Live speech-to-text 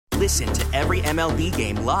Listen to every MLB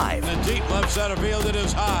game live. In the deep left center field, it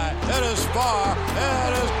is high, it is far,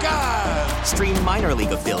 it is gone. Stream minor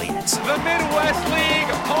league affiliates. The Midwest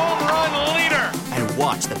League home run leader. And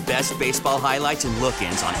watch the best baseball highlights and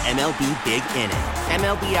look-ins on MLB Big Inning.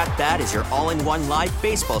 MLB At Bat is your all-in-one live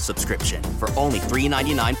baseball subscription for only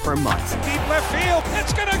 $3.99 per month. Deep left field,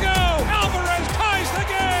 it's gonna go. Alvarez ties the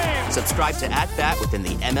game. Subscribe to At Bat within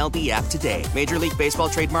the MLB app today. Major League Baseball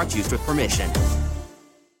trademarks used with permission.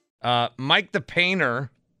 Mike the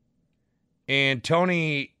Painter and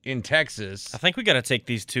Tony in Texas. I think we got to take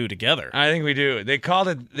these two together. I think we do. They called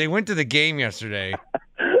it. They went to the game yesterday.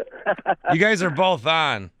 You guys are both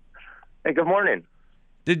on. Hey, good morning.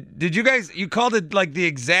 Did you guys? You called it like the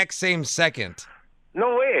exact same second.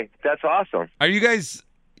 No way. That's awesome. Are you guys?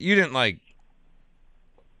 You didn't like.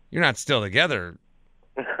 You're not still together,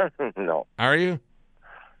 No. are you?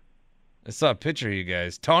 I saw a picture of you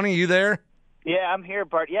guys. Tony, you there? Yeah, I'm here,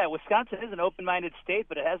 Bart. Yeah, Wisconsin is an open-minded state,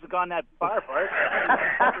 but it hasn't gone that far, Bart.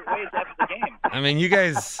 Separate ways after the game. I mean, you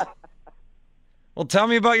guys. Well, tell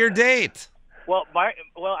me about your date. Well,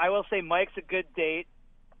 I will say Mike's a good date.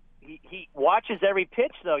 He watches every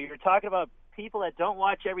pitch, though. You're talking about people that don't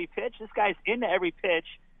watch every pitch. This guy's into every pitch.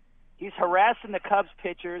 He's harassing the Cubs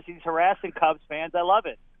pitchers. He's harassing Cubs fans. I love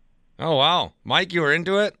it. Oh wow, Mike, you were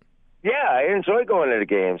into it. Yeah, I enjoy going to the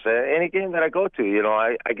games. Any game that I go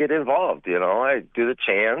to, I get involved. I do the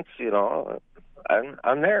chants.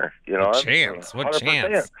 I'm there. Chants? What 100%.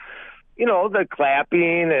 chants? The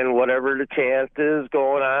clapping and whatever the chant is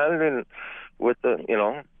going on, and with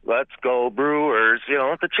the, let's go Brewers.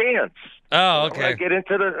 The chants. Oh, okay. I get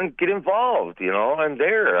get involved. I'm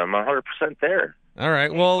there. I'm 100% there. All right.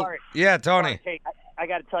 Hey, Well, Bart, yeah, Tony. Bart, hey, I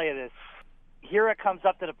got to tell you this. Hira comes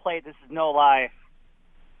up to the plate. This is no lie.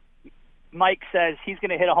 Mike says he's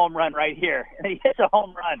going to hit a home run right here. And he hits a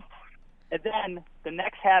home run. And then the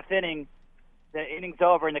next half inning, the inning's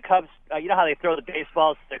over, and the Cubs, you know how they throw the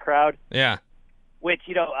baseballs to the crowd? Yeah. Which,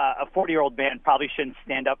 a 40-year-old man probably shouldn't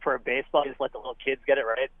stand up for a baseball. Just let the little kids get it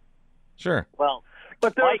right. Sure. Well,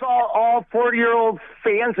 But there's Mike, all 40-year-old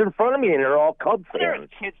fans in front of me, and they're all Cubs there's fans.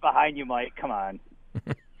 kids behind you, Mike. Come on.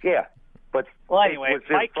 Yeah, but Well, anyway, it was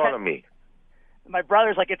in Mike front of me. My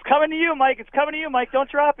brother's like, it's coming to you, Mike. It's coming to you, Mike. Don't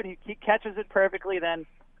drop it. He catches it perfectly. Then,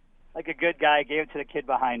 like a good guy, gave it to the kid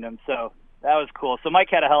behind him. So that was cool. So Mike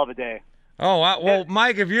had a hell of a day. Oh, wow. Well,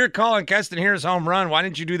 Mike, if you're calling Keston Hiura's home run, why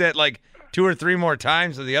didn't you do that like 2 or 3 more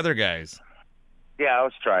times with the other guys? Yeah, I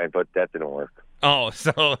was trying, but that didn't work. Oh,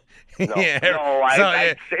 so No, yeah. no,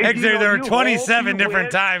 Actually, there were you 27 hope you different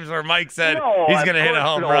win. times where Mike said No, he's of going to hit a course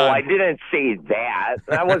home no, run. I didn't say that.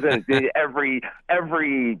 That wasn't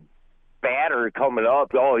every batter coming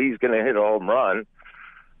up. Oh, he's going to hit a home run.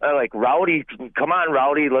 I'm like, Rowdy, come on,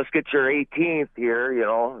 Rowdy, let's get your 18th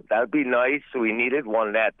here. That'd be nice. We needed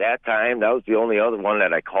one at that time. That was the only other one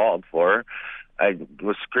that I called for. I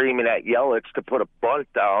was screaming at Yelich to put a bunt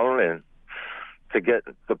down and to get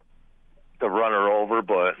the runner over,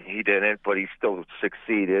 but he didn't. But he still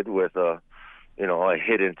succeeded with a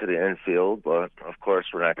hit into the infield. But of course,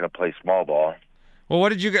 we're not going to play small ball. Well, what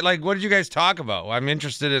did you get? What did you guys talk about? I'm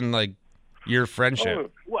interested in your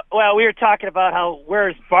friendship. Well, we were talking about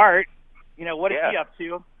where's Bart? What is he up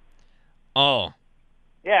to? Oh.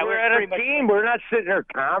 Yeah, we're at a team. We're not sitting there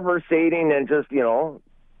conversating and just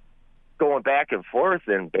going back and forth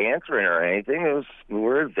and bantering or anything. We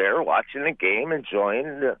were there watching the game,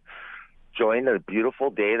 enjoying the beautiful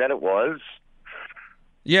day that it was.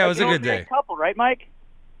 Yeah, it was a Like an good old day. married couple, right, Mike?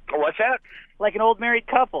 What's that? Like an old married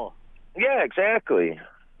couple. Yeah, exactly.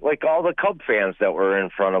 Like all the Cub fans that were in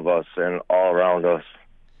front of us and all around us.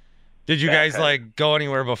 Did you guys go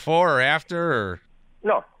anywhere before or after or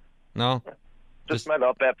No. no? Just met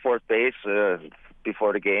up at fourth base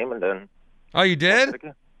before the game, and then. Oh, you did?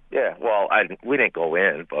 Yeah. Well, we didn't go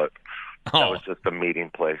in, but that was just a meeting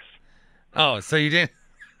place. Oh, so you didn't.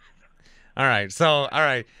 All right. So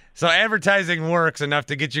advertising works enough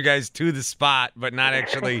to get you guys to the spot, but not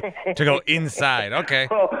actually to go inside. Okay.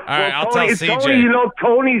 All right. I'll tell CJ. Tony,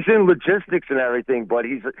 Tony's in logistics and everything, but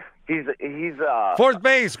he's fourth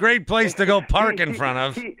base, great place to go park in front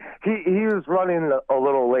of. He was running a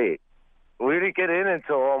little late. We didn't get in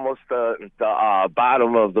until almost the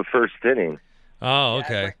bottom of the first inning. Oh,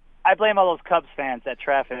 okay. I blame all those Cubs fans, that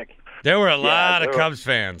traffic. There were a lot of Cubs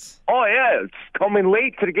fans. Oh, yeah. It's coming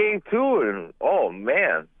late to the game, too. And, oh,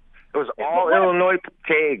 man. It was all Illinois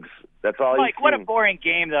Tags. That's all Mike, what a boring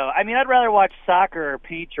game, though. I mean, I'd rather watch soccer or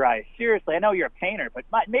paint dry. Seriously, I know you're a painter, but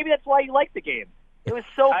maybe that's why you like the game. It was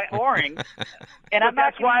so boring. And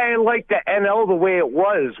That's why I like the NL the way it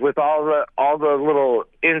was, with all the little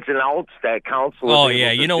ins and outs that council. Oh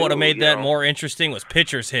yeah, you know what made that more interesting was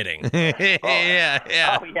pitchers hitting. yeah.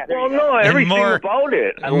 Oh, yeah. Well, no, everything about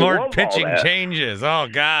it. I More love pitching all that. changes. Oh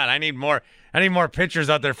God, I need more pitchers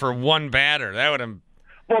out there for one batter. That would have.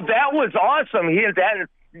 Well, that was awesome.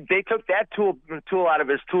 They took that tool out of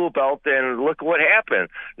his tool belt, and look what happened.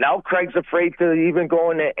 Now Craig's afraid to even go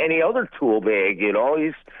into any other tool bag. You know,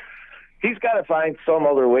 he's got to find some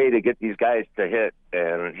other way to get these guys to hit,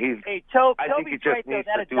 and Hey, I think he Toby's just right, though. needs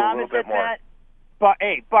That to do a little Adames bit at more. bat. But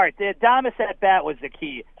hey, Bart, the Adames at bat was the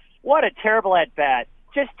key. What a terrible at bat.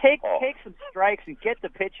 Just take some strikes and get the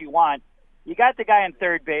pitch you want. You got the guy on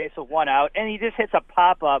third base with one out, and he just hits a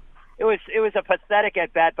pop up. It was a pathetic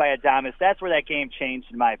at bat by Adames. That's where that game changed,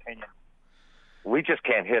 in my opinion. We just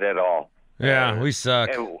can't hit at all. Yeah, we suck.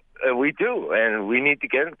 And we do, and we need to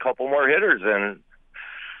get a couple more hitters, and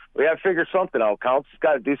we got to figure something out. Council's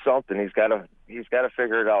got to do something. He's got to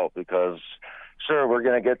figure it out, because sure, we're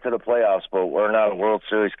going to get to the playoffs, but we're not a World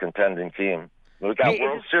Series contending team. We got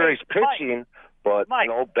World Series pitching, but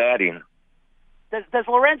no batting. Does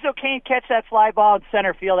Lorenzo Cain catch that fly ball in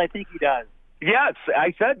center field? I think he does. Yes,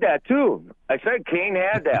 I said that too. I said Kane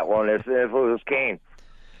had that one if it was Kane.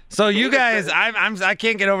 So you guys, I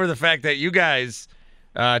can't get over the fact that you guys,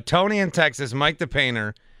 Tony in Texas, Mike the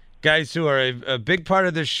Painter, guys who are a big part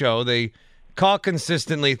of this show. They call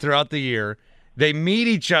consistently throughout the year. They meet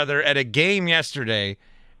each other at a game yesterday,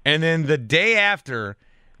 and then the day after,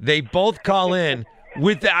 they both call in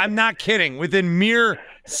I'm not kidding, within mere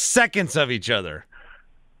seconds of each other.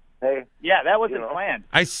 Hey, yeah, that wasn't planned.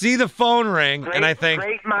 I see the phone ring, and I think,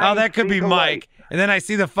 oh, that could be Mike. And then I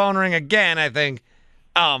see the phone ring again. I think,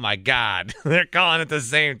 oh, my God, they're calling at the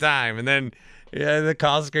same time. And then the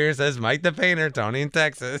call screen says Mike the Painter, Tony in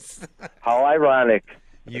Texas. How ironic.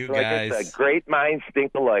 You like guys. I said, great minds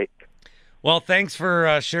think alike. Well, thanks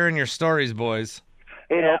for sharing your stories, boys.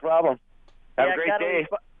 Hey, no problem. Have a great day.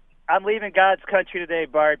 I'm leaving God's country today,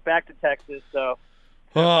 Bart, back to Texas. So.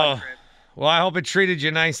 Oh, well, I hope it treated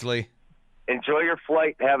you nicely. Enjoy your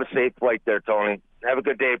flight. Have a safe flight there, Tony. Have a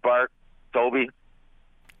good day, Bart. Toby.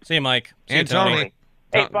 See you, Mike. See and you, Tony.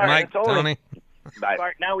 Hey, Bart. Mike, Tony. Bye.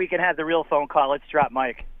 Bart, now we can have the real phone call. Let's drop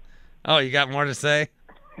Mike. Oh, you got more to say?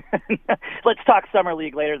 Let's talk Summer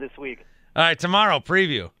League later this week. All right, tomorrow,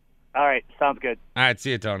 preview. All right, sounds good. All right,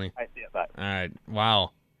 see you, Tony. I see you. Bye. All right,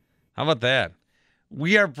 wow. How about that?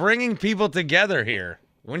 We are bringing people together here.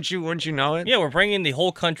 Wouldn't you know it? Yeah, we're bringing the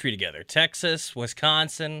whole country together. Texas,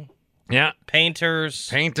 Wisconsin. Yeah. Painters,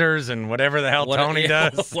 and whatever the hell Tony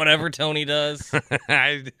does. Whatever Tony does.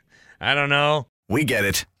 I don't know. We get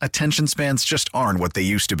it. Attention spans just aren't what they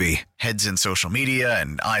used to be. Heads in social media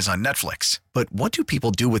and eyes on Netflix. But what do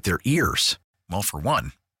people do with their ears? Well, for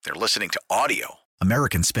one, they're listening to audio.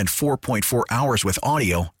 Americans spend 4.4 hours with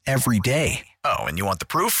audio every day. Oh, and you want the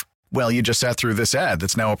proof? Well, you just sat through this ad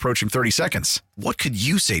that's now approaching 30 seconds. What could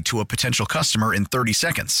you say to a potential customer in 30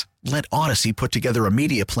 seconds? Let Odyssey put together a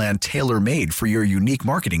media plan tailor-made for your unique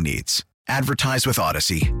marketing needs. Advertise with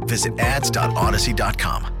Odyssey. Visit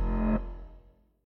ads.odyssey.com.